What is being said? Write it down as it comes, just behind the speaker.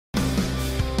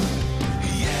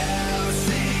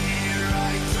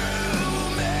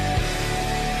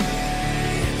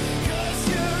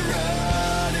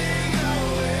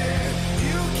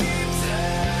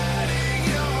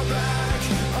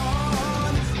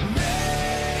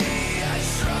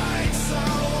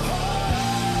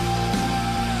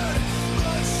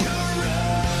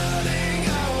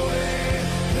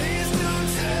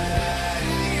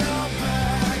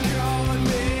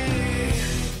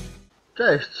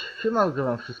siemanko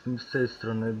wam wszystkim z tej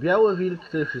strony Biały Wilk,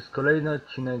 to już jest kolejny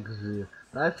odcinek z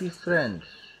Life is Strange.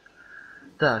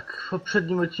 Tak, w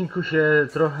poprzednim odcinku się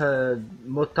trochę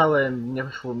motałem, nie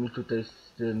wyszło mi tutaj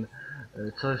z tym,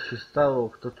 co się stało,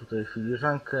 kto tutaj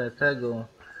filiżankę, tego.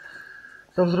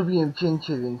 Tam zrobiłem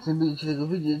cięcie, więc nie będziecie tego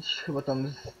widzieć, chyba tam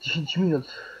z 10 minut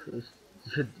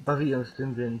się bawiłem z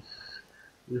tym, więc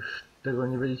już tego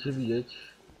nie będziecie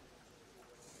widzieć.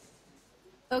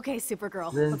 Okay, Supergirl,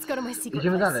 Więc let's go to my secret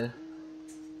idziemy place. dalej.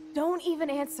 Don't even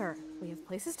answer. We have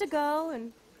places to go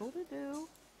and people to do.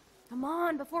 Come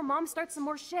on, before Mom starts some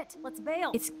more shit. Let's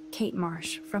bail. It's Kate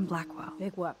Marsh from Blackwell.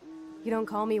 Big whoop. You don't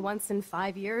call me once in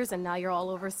 5 years and now you're all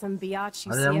over some biatch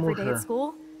you Ale see ja every day muszę. at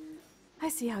school? I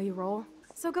see how you roll.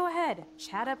 So go ahead,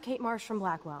 chat up Kate Marsh from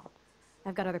Blackwell.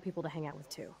 I've got other people to hang out with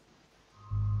too.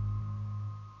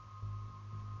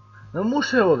 No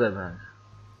muszę odebrać.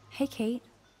 Hey, Kate.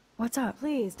 What's up?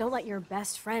 Please, don't let your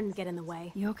best friend get in the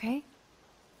way. You okay?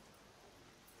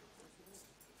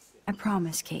 I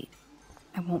promise, Kate.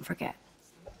 I won't forget.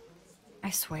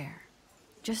 I swear.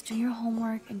 Just do your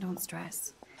homework and don't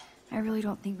stress. I really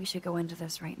don't think we should go into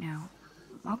this right now.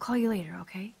 I'll call you later,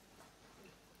 okay?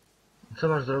 Co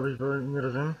masz zrobić, bo nie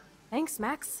rozumiem? Thanks,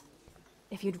 Max.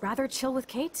 If you'd rather chill with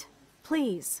Kate,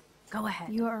 please, go ahead.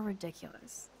 You are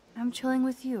ridiculous. I'm chilling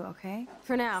with you, okay?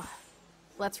 For now,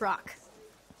 let's rock.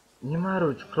 Nie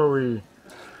marudź, Chloe.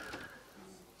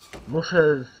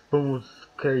 Muszę pomóc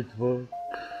Kate, bo...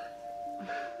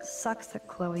 Sucks that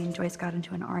Chloe and Joyce got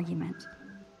into an argument.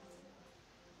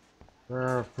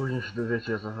 A, później się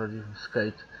dowiecie, o co chodzi z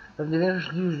Kate. Pewnie większość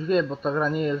ludzi już wie, bo ta gra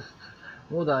nie jest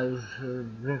młoda, już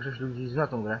większość ludzi zna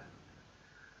tą grę.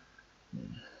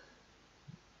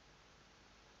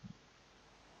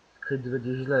 Kate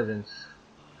będzie źle, więc...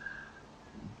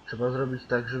 Trzeba zrobić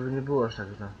tak, żeby nie było aż tak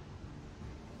źle.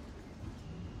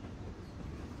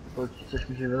 Choć coś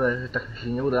mi się wydaje, że tak mi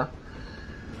się nie uda.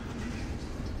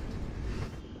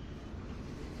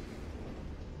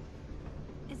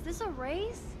 Is this a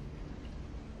race?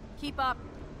 Keep up.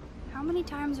 How many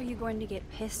times are you going to get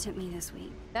pissed at me this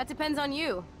week? That depends on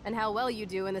you, and how well you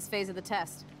do in this phase of the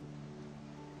test.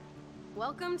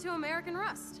 Welcome to American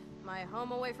Rust, my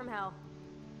home away from hell.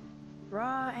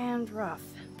 Raw and rough.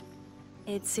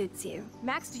 It suits you.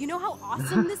 Max, do you know how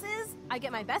awesome this is? I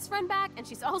get my best friend back, and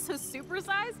she's also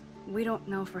supersized. We don't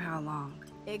know for how long.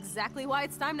 Exactly why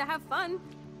it's time to have fun.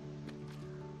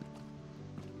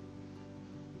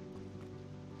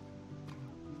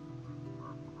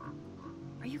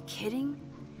 Are you kidding?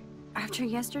 After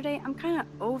yesterday, I'm kind of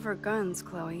over guns,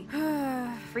 Chloe.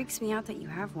 Freaks me out that you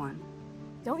have one.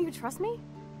 Don't you trust me?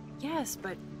 Yes,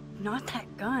 but not that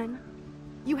gun.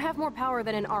 You have more power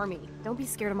than an army. Don't be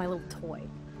scared of my little toy.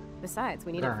 Besides,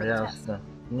 we need it Tak, for the test. jasne.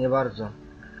 Nie bardzo.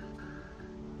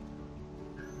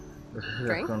 To się źle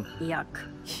Drink? skończy. Yuck.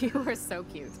 You are so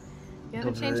cute. You haven't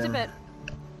Dobrze changed a wiem. bit.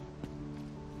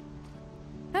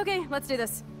 Okay, let's do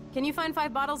this. Can you find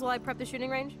 5 bottles while I prep the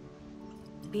shooting range?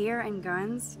 Beer and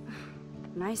guns?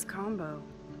 Nice combo.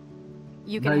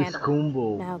 You can Nice handle it.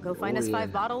 combo. Now go find Oh, us 5 yeah.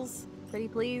 bottles, pretty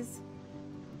please.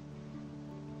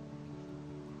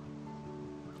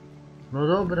 No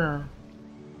dobra.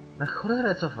 Na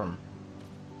cholerę cofam.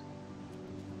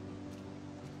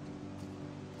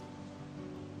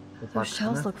 Those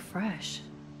shells Popatrzmy. look fresh.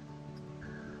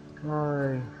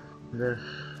 Oj,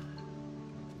 wiesz.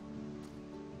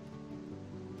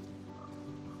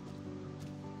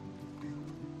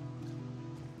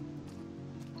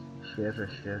 Świeże,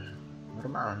 świeże.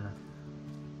 Normalne.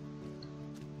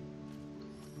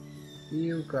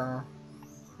 Piłka.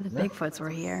 The No. Bigfoots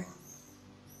were here.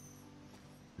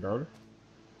 Lol.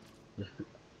 Jest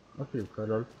o, piłka,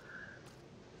 lol.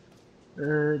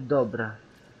 Dobra.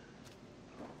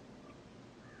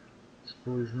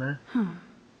 Spójrzmy.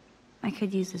 I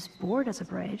could use this board as a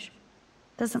bridge.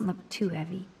 Doesn't look too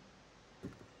heavy.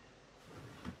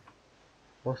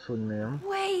 Posuńmy ją.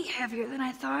 Way heavier than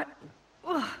I thought.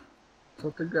 Ugh.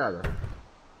 Co ty gadasz?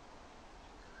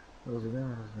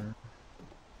 Rozumiem, rozumiem.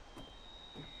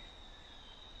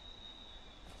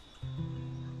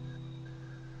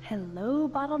 Hello,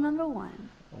 bottle number 1.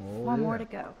 O, One more nie.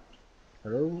 to go.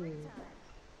 Hello.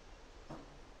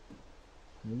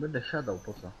 Nie będę siadał,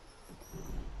 po co?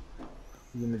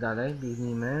 Idziemy dalej,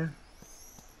 biegnijmy.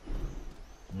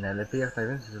 Najlepiej jak tak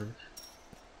więcej zrobić.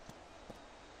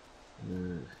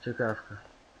 Ciekawka.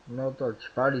 No to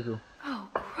ćpali tu. Oh,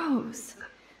 gross.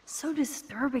 So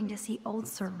disturbing to see old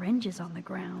syringes on the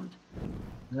ground.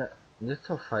 Nie, nie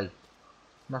cofaj.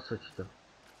 Na co ci to?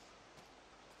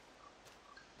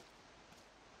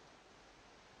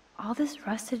 All this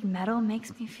rusted metal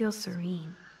makes me feel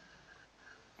serene.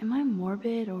 Am I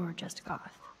morbid or just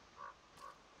goth?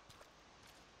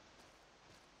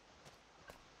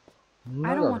 No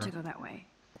I don't want dobra. to go that way.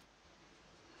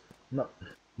 No,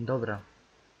 dobra.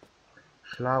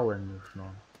 Szlałem już, no.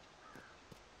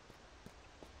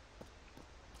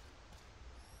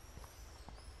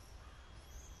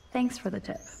 Thanks for the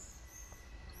tip.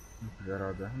 Za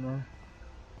radę, no.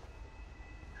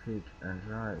 Hit and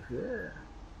drive, yeah.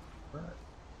 Tak.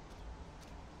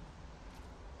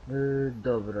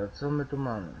 Dobra, co my tu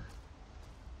mamy?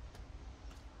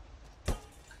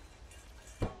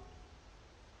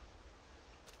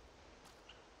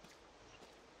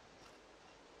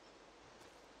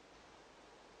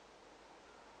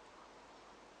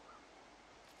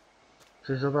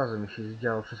 Coś z obrazem mi się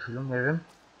działo przed chwilą, nie wiem.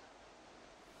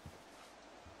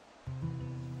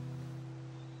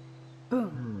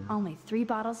 Boom. Only 3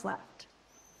 bottles left.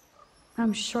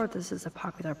 I'm sure this is a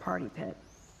popular party pit.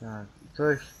 Tak,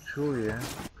 coś czuję.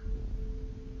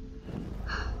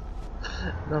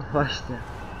 No właśnie.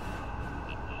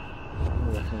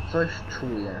 No właśnie, coś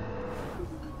czuję.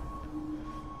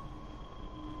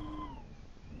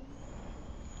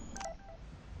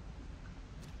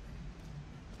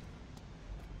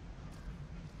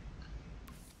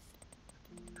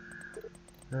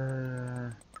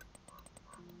 Eee...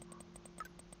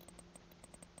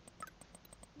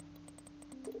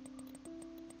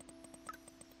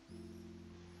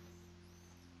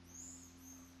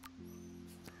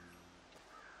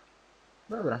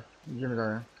 Dobra, idziemy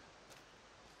dalej.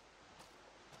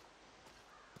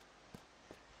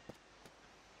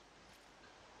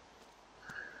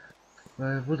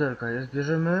 Butelka jest,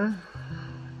 bierzemy.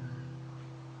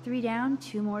 3 down,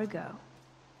 2 more to go.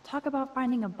 Talk about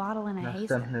finding a bottle in a haystack.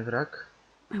 Następny wrak.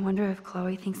 I wonder if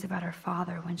Chloe thinks about her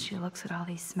father when she looks at all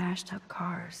these smashed up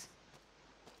cars.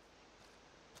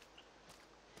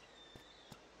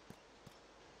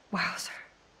 Wowzer.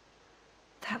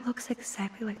 That looks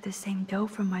exactly like the same doe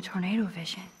from my tornado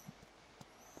vision.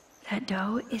 That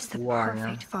doe is the Wow, yeah.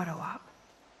 perfect photo op.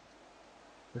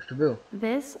 Coś tu był.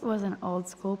 This was an old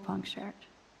school punk shirt.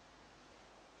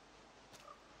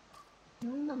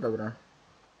 No dobra.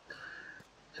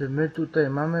 Czy my tutaj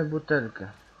mamy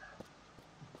butelkę?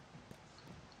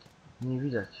 Nie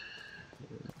widać.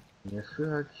 Nie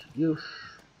słychać. Już.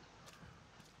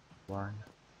 Ładnie.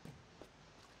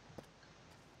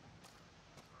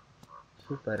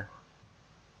 Super.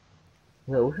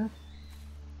 Zauważył?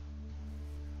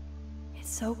 It's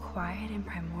so quiet and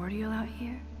primordial out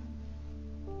here.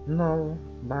 No,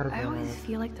 bardzo. I always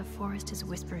feel like the forest is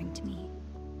whispering to me.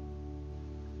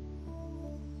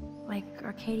 Like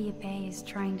Arcadia Bay is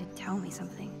trying to tell me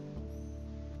something.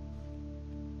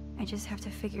 I just have to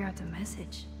figure out the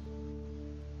message.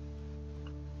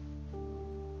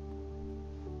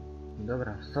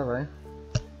 Dobra, wstawaj.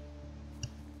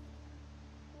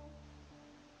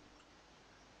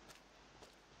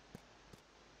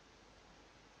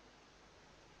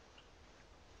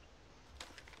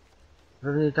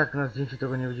 Pewnie i tak na zdjęciu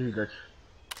tego nie będzie widać.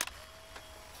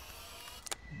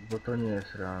 Bo to nie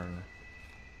jest realne.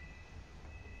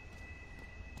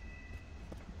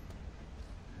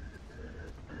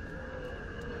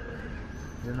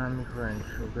 Dynamic range,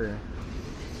 okej.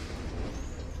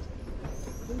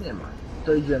 Tu nie ma.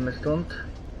 To idziemy stąd.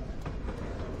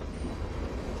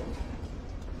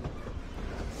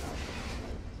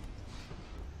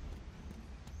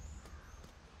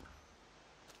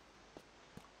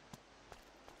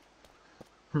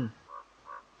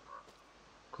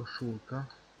 Koszulka.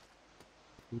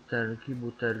 Butelki,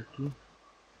 butelki.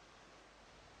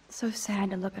 So sad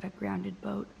to look at a grounded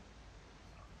boat.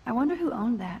 I wonder who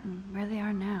owned that and where they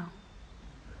are now.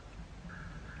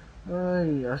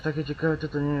 Oj, aż takie ciekawe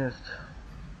to nie jest.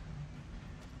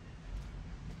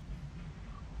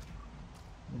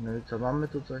 No i co, mamy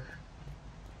tu coś?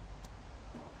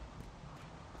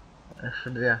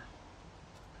 Jeszcze dwie.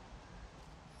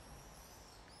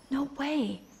 No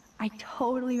way! I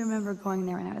totally remember going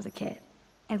there when I was a kid.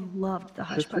 I loved the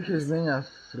hush Wszystko się puppies. zmienia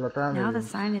z latami. Now the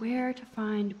Więc... sign is where to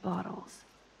find bottles.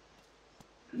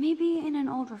 Maybe in an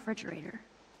old refrigerator.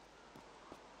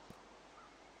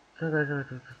 Czekaj.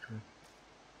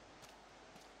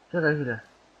 Czekaj chwilę.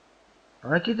 A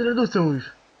o jakiej ty lodówce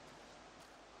mówisz?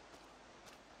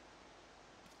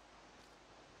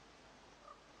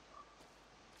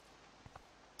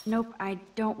 Nope, I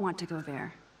don't want to go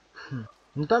there.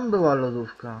 No tam była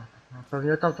lodówka. No,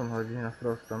 pewnie o tamtą chodzi, na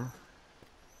wprost tam.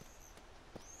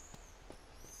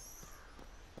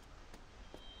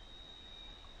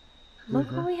 Look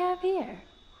what we have here.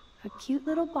 A cute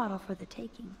little bottle for the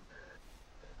taking.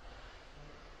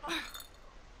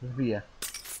 Zbije.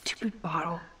 Stupid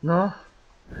bottle. No.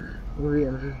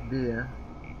 Mówiłem, że zbije.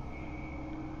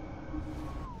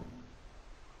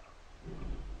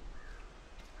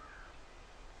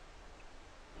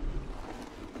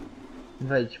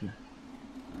 Wejdźmy.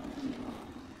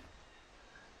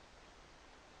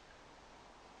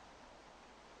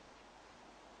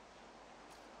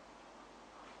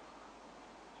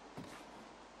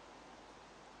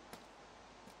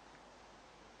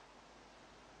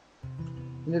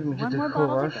 Nie wiem, gdzie One ty more bottle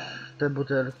to chowasz go. te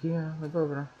butelki, no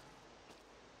dobra.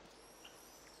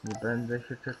 Nie będę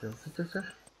się czekał. Co ty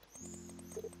chcesz?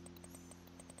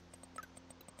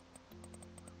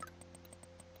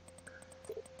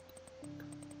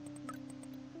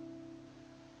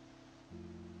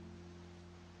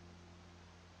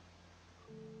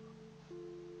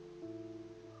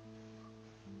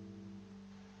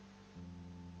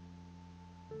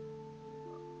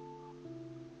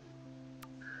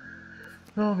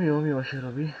 No miło się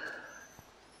robi.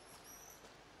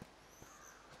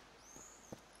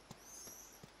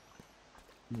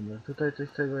 Dobra, tutaj coś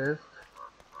tego jest.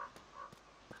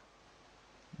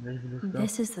 Weź bluzkę.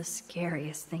 This is the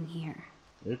scariest thing here.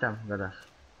 I tam gadasz.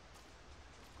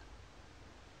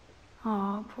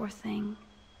 Oh, poor thing.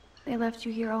 They left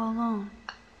you here all alone.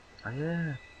 A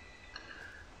nie.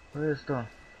 To jest to.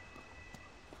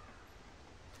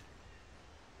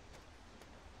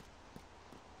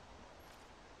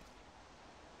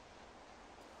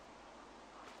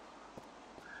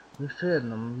 Jeszcze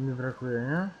jedną mi brakuje,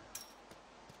 nie?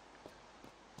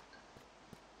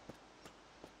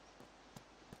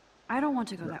 I don't want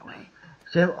to go that way.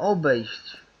 Chciałem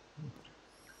obejść.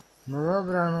 No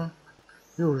dobra, no.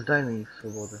 Już, daj mi ich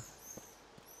swobodę.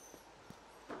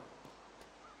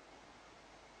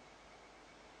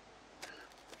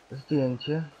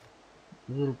 Zdjęcie.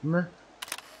 Zróbmy.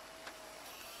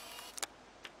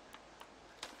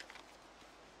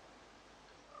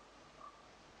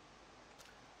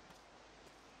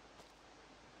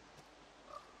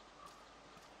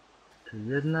 Czyli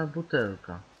jedna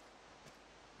butelka.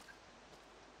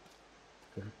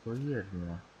 Tylko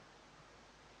jedna.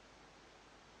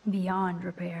 Beyond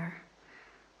repair.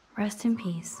 Rest in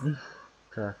peace.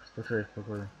 Tak, spoczęłeś w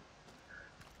pokoju.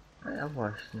 A ja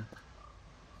właśnie.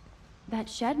 That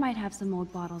shed might have some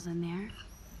old bottles in there.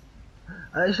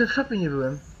 Ale jeszcze w szopie nie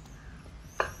byłem.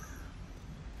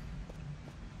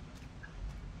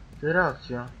 Ty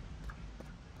racja.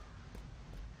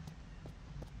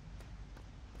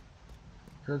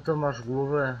 To masz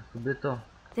głowę, kobieto.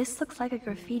 This looks like a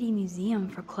graffiti museum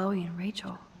for Chloe and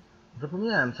Rachel.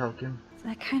 Zapomniałem całkiem.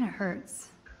 That kind of hurts.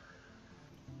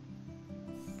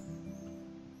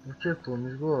 Uciekło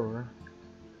mi z głowy.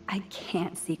 I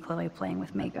can't see Chloe playing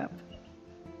with makeup.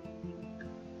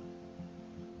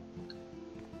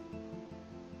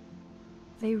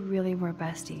 They really were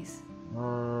besties.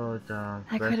 O tak.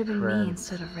 That could have been me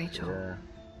instead of Rachel. Yeah.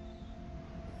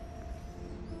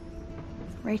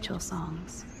 Rachel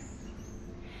songs.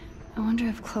 I wonder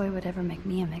if Chloe would ever make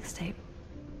me a mixtape.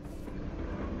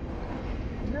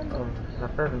 Nie no,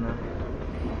 zapewne.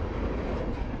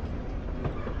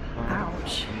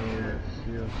 Ouch. Jest,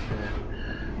 już.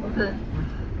 Okej.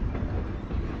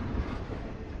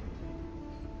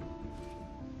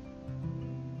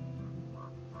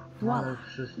 Voila.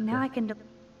 Wszystko. Now I can.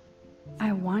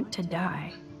 I want to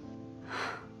die.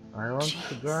 I want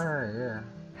to Jeez. die, yeah.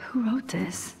 Who wrote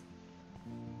this?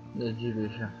 Nie dziwię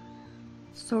się.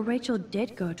 So Rachel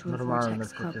did go to a Normalne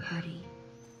Vortex Club przecież. party.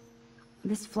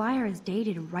 This flyer is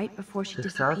dated right before she Tych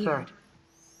disappeared. czasach.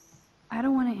 I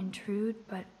don't want to intrude,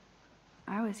 but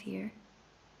I was here.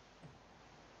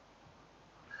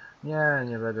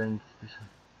 Nie będę nic pisał.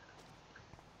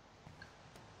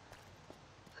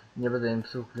 Nie będę im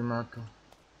psuł klimatu.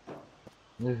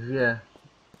 Niech wie,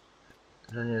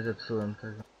 że nie zepsułem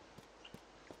tego.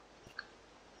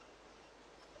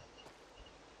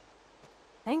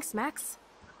 Thanks, Max.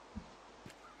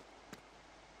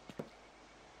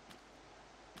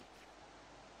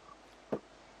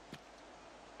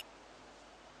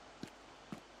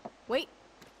 Wait,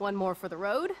 one more for the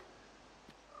road.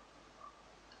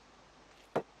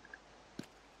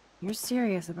 You're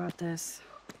serious about this?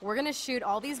 We're gonna shoot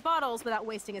all these bottles without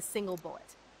wasting a single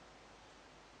bullet.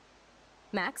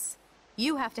 Max,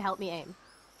 you have to help me aim.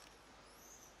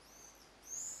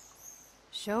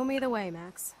 Show me the way,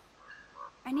 Max.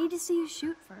 I need to see you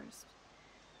shoot first.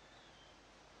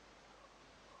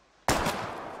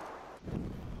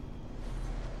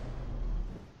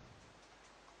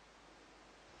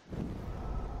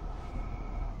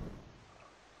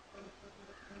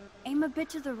 Aim a bit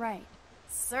to the right.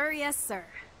 Sir, yes, sir.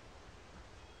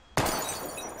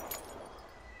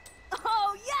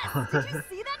 Oh, yes! Did you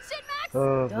see that shit, Max?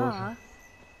 O Duh. Boże,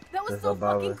 That te was so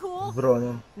zabawy fucking cool. z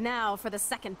bronią. Now for the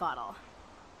second bottle.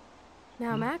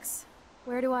 Now, Max,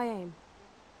 where do I aim?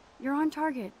 You're on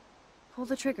target. Pull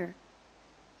the trigger.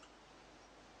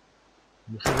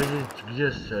 Muszę wiedzieć,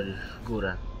 gdzie strzelisz. W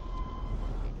górę.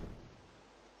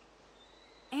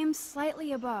 Aim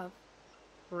slightly above.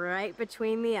 Right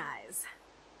between the eyes.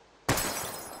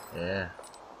 Yeah.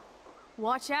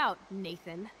 Watch out,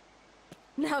 Nathan.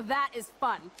 Now that is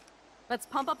fun. Let's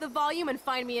pump up the volume and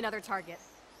find me another target.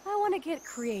 I want to get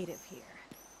creative here.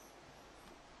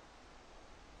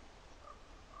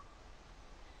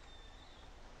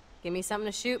 Give me something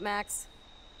to shoot, Max.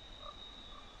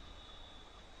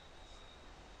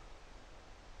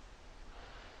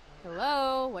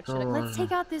 Hello, what should I... Let's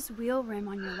take out this wheel rim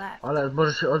on your left. Ale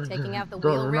może się odbić Taking out the do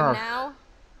wheel rim nas. now?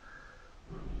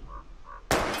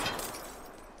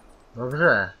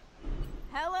 Dobrze.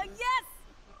 Hella yes!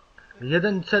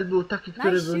 Jeden cel był taki,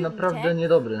 który Nice był shooting, naprawdę Ted.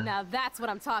 niedobry. Now that's what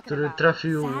I'm talking Który about.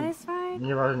 trafił Satisfied?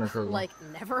 nieważne kogo. Like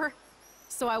never?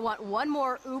 So I want one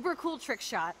more uber cool trick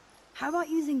shot. How about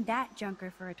using that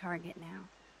junker for a target now?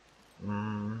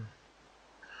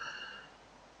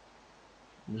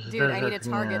 Dude, I need a Zderzak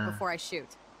target nie. before I shoot.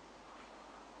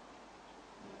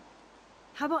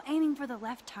 How about aiming for the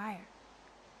left tire?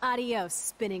 Adios,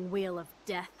 spinning wheel of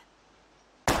death.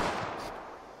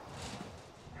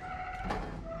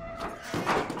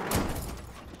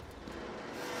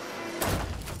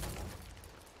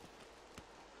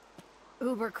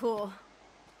 Uber cool.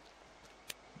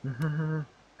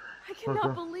 I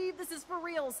cannot believe this is for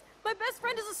reals. My best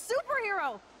friend is a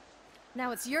superhero.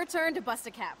 Now it's your turn to bust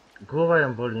a cap. Głowa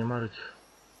ją boli, nie marudź.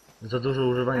 Za dużo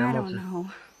używania I don't mocy. know.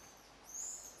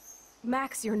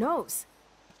 Max, your nose.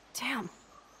 Damn.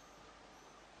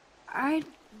 I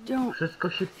don't Wszystko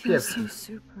się feel pieprzy. so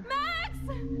super.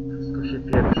 Wszystko się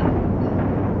pieprzy.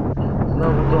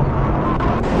 Znowu to...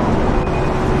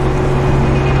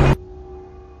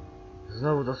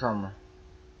 Znowu to samo.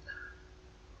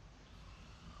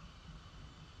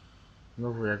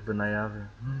 Znowu jakby na jawie.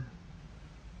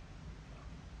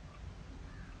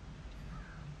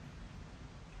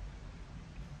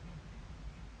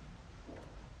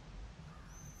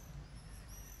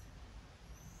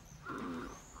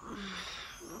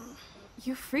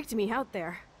 You freaked me out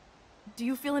there. Do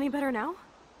you feel any better now?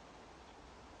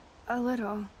 A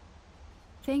little.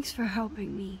 Thanks for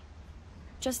helping me.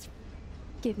 Just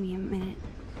give me a minute.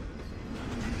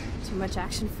 Too much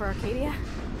action for Arcadia?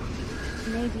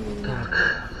 Maybe not.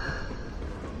 Tak.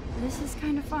 This is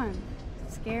kind of fun.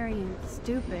 Scary and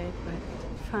stupid,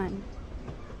 but fun.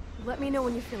 Let me know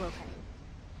when you feel okay.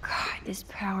 God, this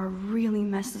power really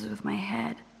messes with my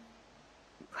head.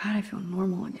 Glad I feel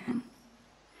normal again.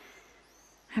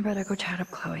 I better go chat up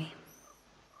Chloe.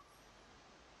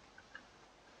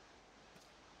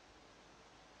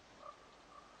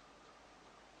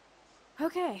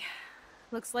 Okay.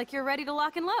 Looks like you're ready to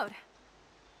lock and load.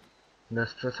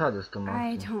 Bez przesady z tą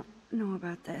I mocą. don't know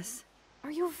about this.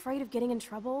 Are you afraid of getting in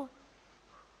trouble?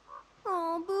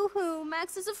 Oh, boo-hoo,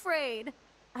 Max is afraid.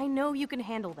 I know you can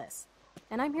handle this,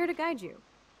 and I'm here to guide you.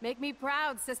 Make me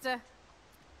proud, sister.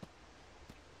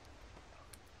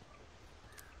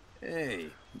 Hey,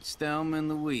 it's Thelma and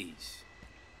Louise.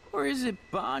 Or is it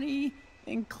Bonnie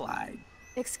and Clyde?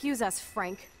 Excuse us,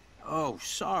 Frank. Oh,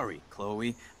 sorry,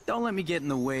 Chloe. Don't let me get in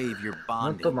the way of your No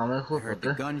bonding. to mamy I heard the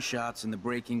kłopoty. gunshots and the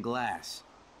breaking glass.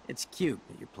 It's cute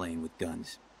that you're playing with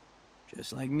guns.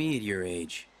 Just like me at your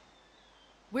age.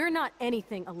 We're not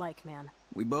anything alike, man.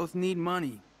 We both need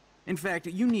money. In fact,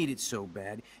 you need it so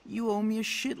bad, you owe me a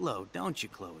shitload, don't you,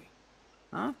 Chloe?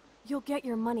 Huh? You'll get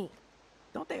your money.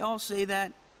 Don't they all say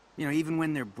that? You know, even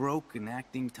when they're broke and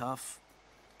acting tough?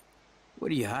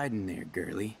 What are you hiding there,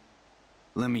 girlie?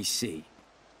 Let me see.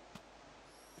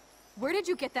 Where did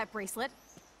you get that bracelet?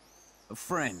 A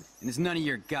friend, and it's none of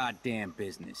your goddamn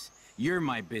business. You're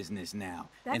my business now.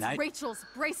 That's and I... Rachel's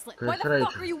bracelet. That's Why the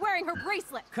Rachel. fuck are you wearing her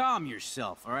bracelet? Calm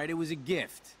yourself, all right? It was a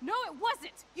gift. No, it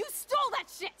wasn't. You stole that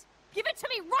shit. Give it to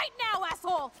me right now,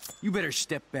 asshole. You better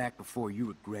step back before you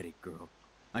regret it, girl.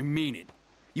 I mean it.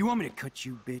 You want me to cut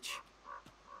you, bitch?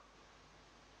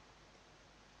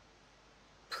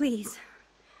 Please.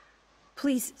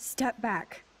 Please step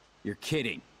back. You're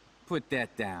kidding. Put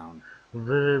that down.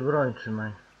 Wyżej broń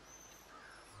trzymaj.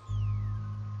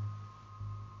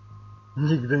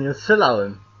 Nigdy nie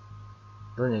strzelałem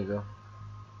do niego.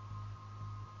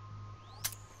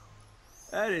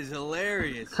 That is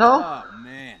hilarious. Co? Oh,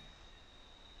 man.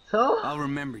 Co? I'll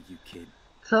remember you, kid.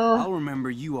 Co? I'll remember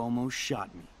you almost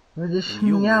shot me. Będziesz And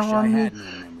you'll wish miała I mieć... had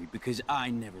no memory, because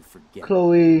I never forget.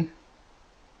 Chloe...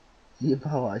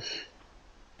 Zjebałaś.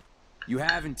 You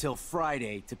have until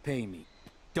Friday to pay me.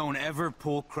 Don't ever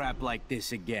pull crap like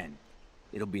this again.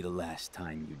 It'll be the last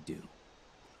time you do.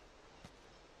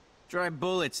 Try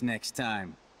bullets next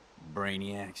time,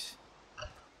 brainiacs.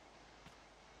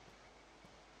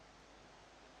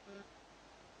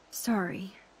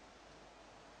 Sorry.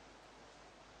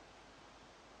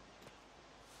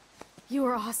 You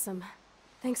were awesome.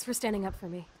 Thanks for standing up for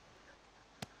me.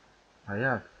 A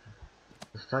jak?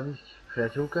 Zostawić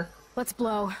przyjaciółkę? Let's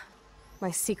blow.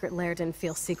 My secret lair didn't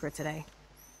feel secret today.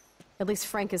 At least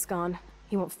Frank is gone.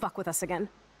 He won't fuck with us again.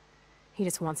 He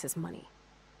just wants his money.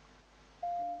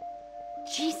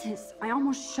 Jesus, I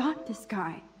almost shot this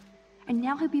guy. And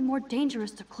now he'll be more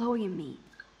dangerous to Chloe and me.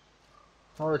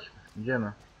 Chodź,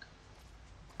 idziemy.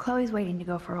 Chloe's waiting to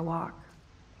go for a walk.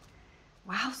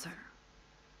 Wowzer.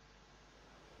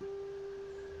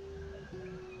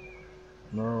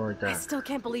 No i I tak. still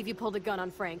can't believe you pulled a gun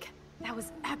on Frank. That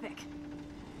was epic.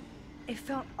 It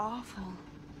felt awful.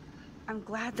 I'm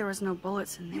glad there was no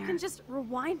bullets in there. You can just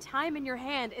rewind time in your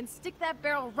hand and stick that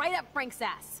barrel right up Frank's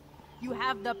ass. You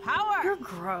have the power! You're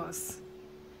gross.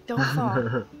 Don't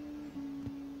fall.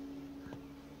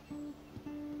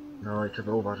 No i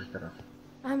trzeba uważać teraz.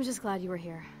 I'm just glad you were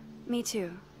here. Me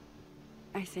too.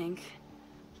 I think.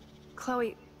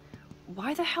 Chloe,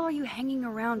 why the hell are you hanging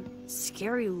around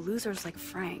scary losers like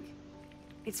Frank?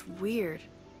 It's weird.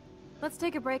 Let's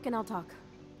take a break and I'll talk.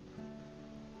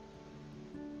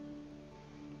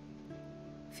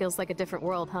 Feels like a different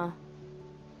world, huh?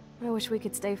 I wish we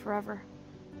could stay forever.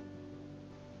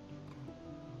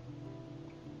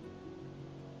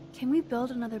 Can we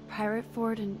build another pirate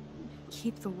fort and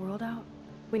keep the world out?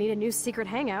 We need a new secret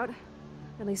hangout.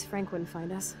 At least Frank wouldn't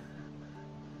find us.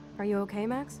 Are you okay,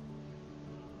 Max?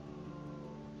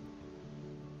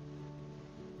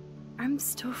 I'm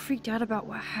still freaked out about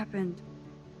what happened.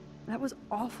 That was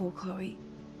awful, Chloe.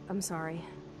 I'm sorry.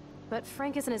 But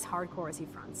Frank isn't as hardcore as he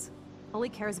fronts. All he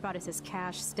cares about is his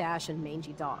cash, stash, and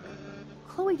mangy dog.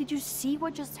 Chloe, did you see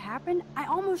what just happened? I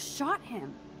almost shot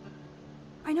him.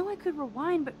 I know I could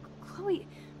rewind, but Chloe,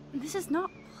 this is not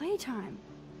playtime.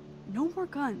 No more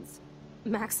guns.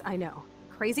 Max, I know.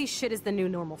 Crazy shit is the new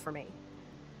normal for me.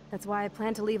 That's why I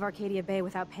plan to leave Arcadia Bay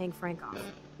without paying Frank off.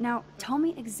 Now, tell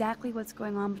me exactly what's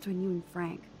going on between you and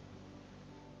Frank.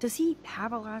 Does he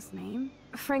have a last name?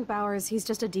 Frank Bowers, he's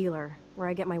just a dealer, where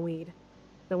I get my weed.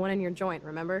 The one in your joint,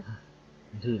 remember?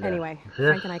 Dealer. Anyway,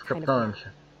 Wiesz, Frank and I kind of... skapnąłem się.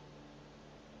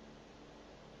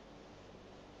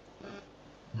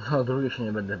 No, drugie się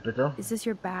nie będę pytał. Is this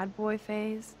your bad boy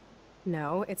phase?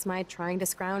 No, it's my trying to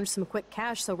scrounge some quick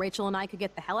cash so Rachel and I could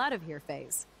get the hell out of here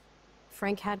phase.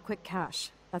 Frank had quick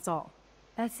cash, that's all.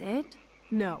 That's it?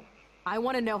 No. I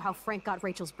want to know how Frank got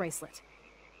Rachel's bracelet.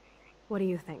 What do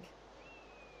you think?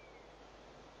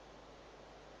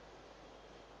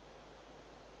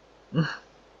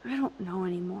 I don't know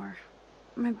anymore.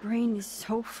 My brain is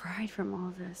so fried from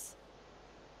all this.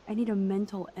 I need a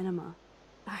mental enema.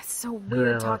 It's so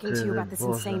weird talking to you ty about this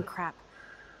Boże. insane crap.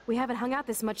 We haven't hung out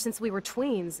this much since we were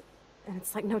tweens, and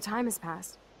it's like no time has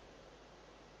passed.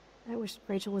 I wish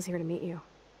Rachel was here to meet you.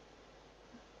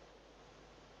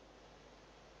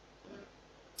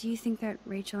 Do you think that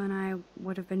Rachel and I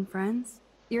would have been friends?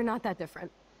 You're not that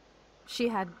different. She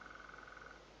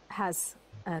has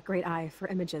a great eye for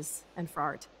images and for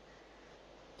art.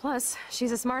 Plus,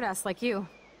 she's a smartass like you.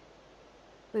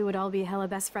 We would all be hella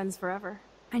best friends forever.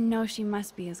 I know she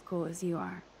must be as cool as you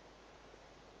are.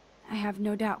 I have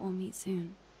no doubt we'll meet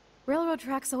soon. Railroad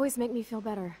tracks always make me feel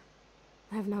better.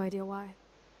 I have no idea why.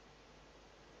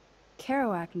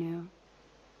 Kerouac knew.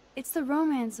 It's the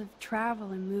romance of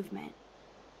travel and movement.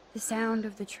 The sound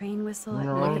of the train whistle at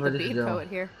No, night. Look at the będę beat siedział. poet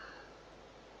here.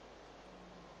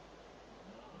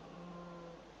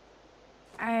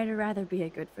 I'd rather be a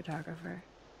good photographer.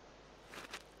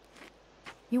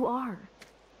 You are.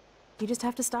 You just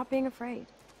have to stop being afraid.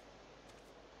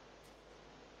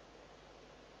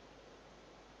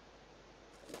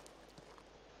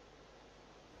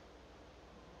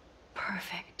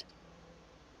 Perfect.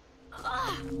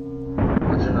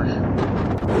 Zaczyna się.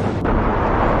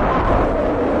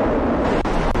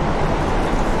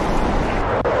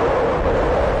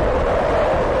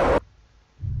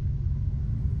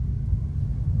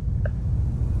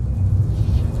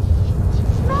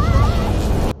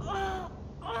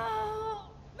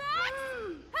 Max!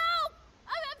 Help!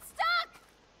 I'm stuck!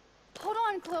 Hold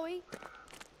on, Chloe.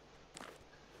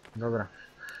 Dobra.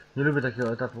 Nie lubię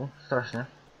takiego etapu. Strasznie.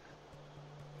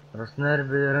 Teraz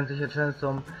nerwy, ręce się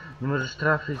trzęsą. Nie możesz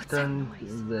trafić ten...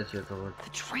 Wiecie to. The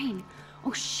train.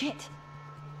 Oh shit.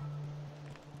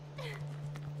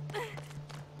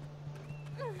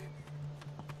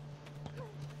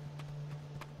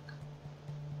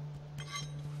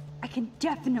 I can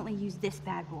definitely use this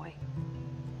bad boy.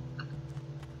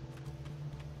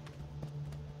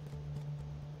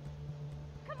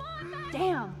 Come on, Max!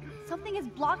 Damn! Something is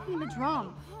blocking the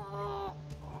drum.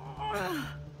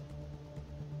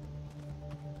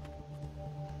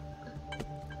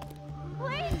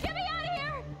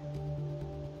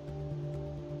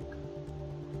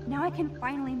 Now I can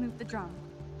finally move the drum.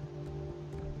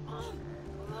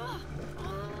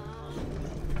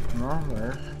 No,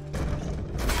 wiesz.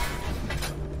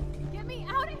 Get me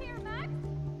out of here, Max!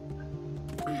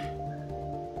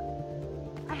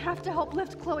 I have to help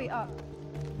lift Chloe up.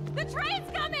 The train's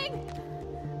coming!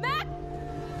 Max!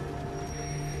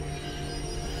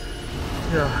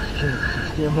 Ja cię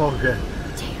już nie mogę.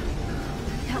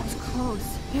 Damn, that was close.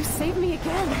 You saved me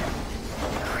again.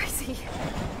 Crazy.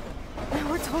 Now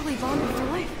we're totally bonded for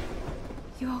life.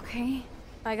 You okay?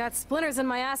 I got splinters in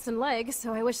my ass and leg,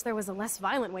 so I wish there was a less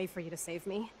violent way for you to save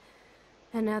me.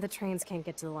 And now the trains can't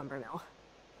get to the lumber mill.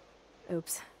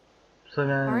 Oops. Co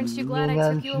miałem, Aren't you nie glad I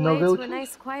miałem took ci you away nogę to a uciąć?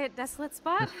 nice, quiet, desolate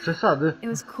spot? Bez przesady. It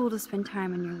was cool to spend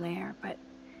time in your lair, but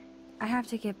I have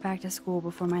to get back to school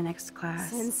before my next class.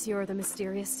 Since you're the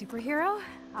mysterious superhero,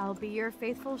 I'll be your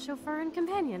faithful chauffeur and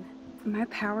companion. My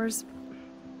powers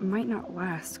might not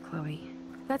last, Chloe.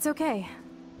 That's okay.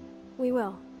 We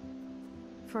will.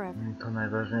 Forever. To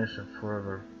najważniejsze,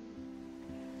 forever.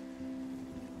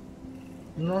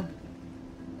 No,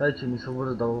 dajcie mi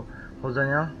swobodę do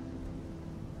chodzenia,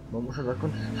 bo muszę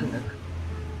zakończyć odcinek.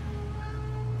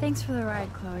 Thanks for the ride,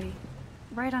 Chloe.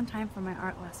 Right on time for my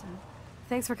art lesson.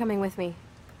 Thanks for coming with me.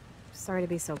 Sorry to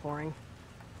be so boring.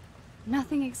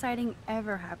 Nothing exciting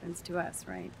ever happens to us,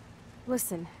 right?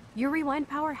 Listen, your rewind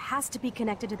power has to be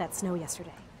connected to that snow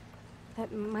yesterday.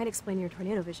 That might explain your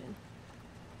tornado vision.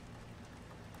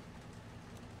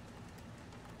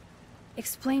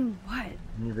 Explain what?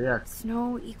 Niby jak?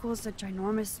 Snow equals a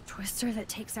ginormous twister that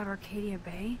takes out Arcadia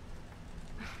Bay?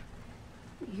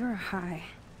 You're high.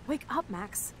 Wake up,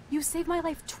 Max. You saved my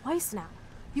life twice now.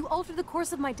 You altered the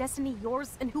course of my destiny,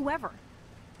 yours, and whoever.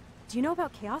 Do you know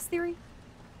about chaos theory?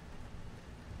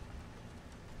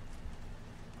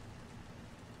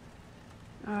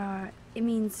 It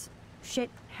means shit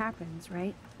happens,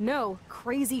 right? No,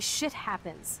 crazy shit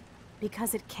happens.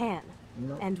 Because it can.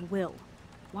 No. And will.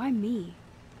 Why me?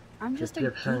 I'm just a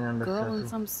Pieprzenia geek bez girl in sensu.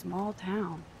 some small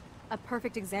town. A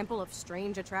perfect example of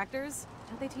strange attractors?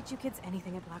 Don't they teach you kids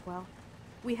anything at Blackwell?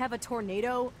 We have a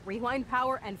tornado, rewind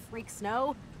power, and freak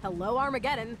snow. Hello,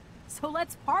 Armageddon. So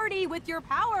let's party with your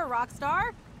power,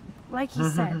 Rockstar! Like you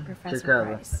said, Professor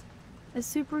Ciekawe. Price, a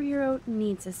superhero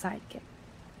needs a sidekick.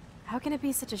 How can it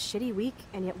be such a shitty week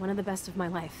and yet one of the best of my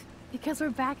life? Because we're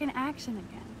back in action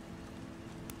again.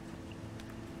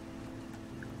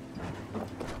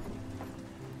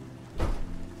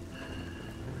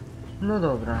 No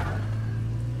dobra.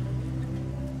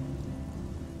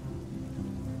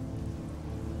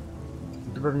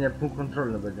 To pewnie punkt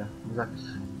kontrolny będzie. Zapis.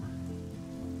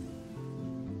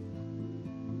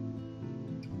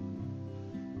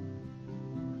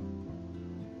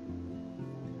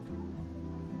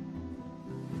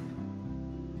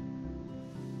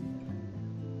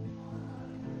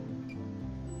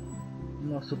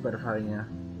 No super fajnie.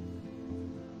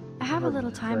 I have a Well,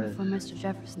 little time besides- before Mr.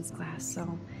 Jefferson's class,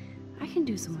 so I can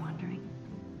do some wandering.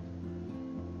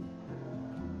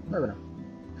 Dobra.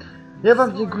 Ja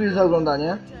wam dziękuję za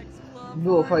oglądanie.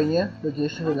 Było fajnie, będzie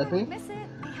jeszcze lepiej.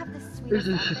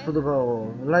 Jeśli się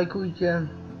spodobało, lajkujcie,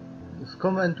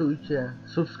 skomentujcie,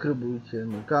 subskrybujcie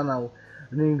mój kanał.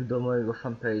 Link do mojego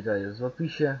fanpage'a jest w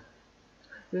opisie.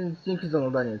 Więc dzięki za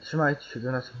oglądanie. Trzymajcie się,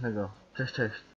 do następnego. Cześć, cześć.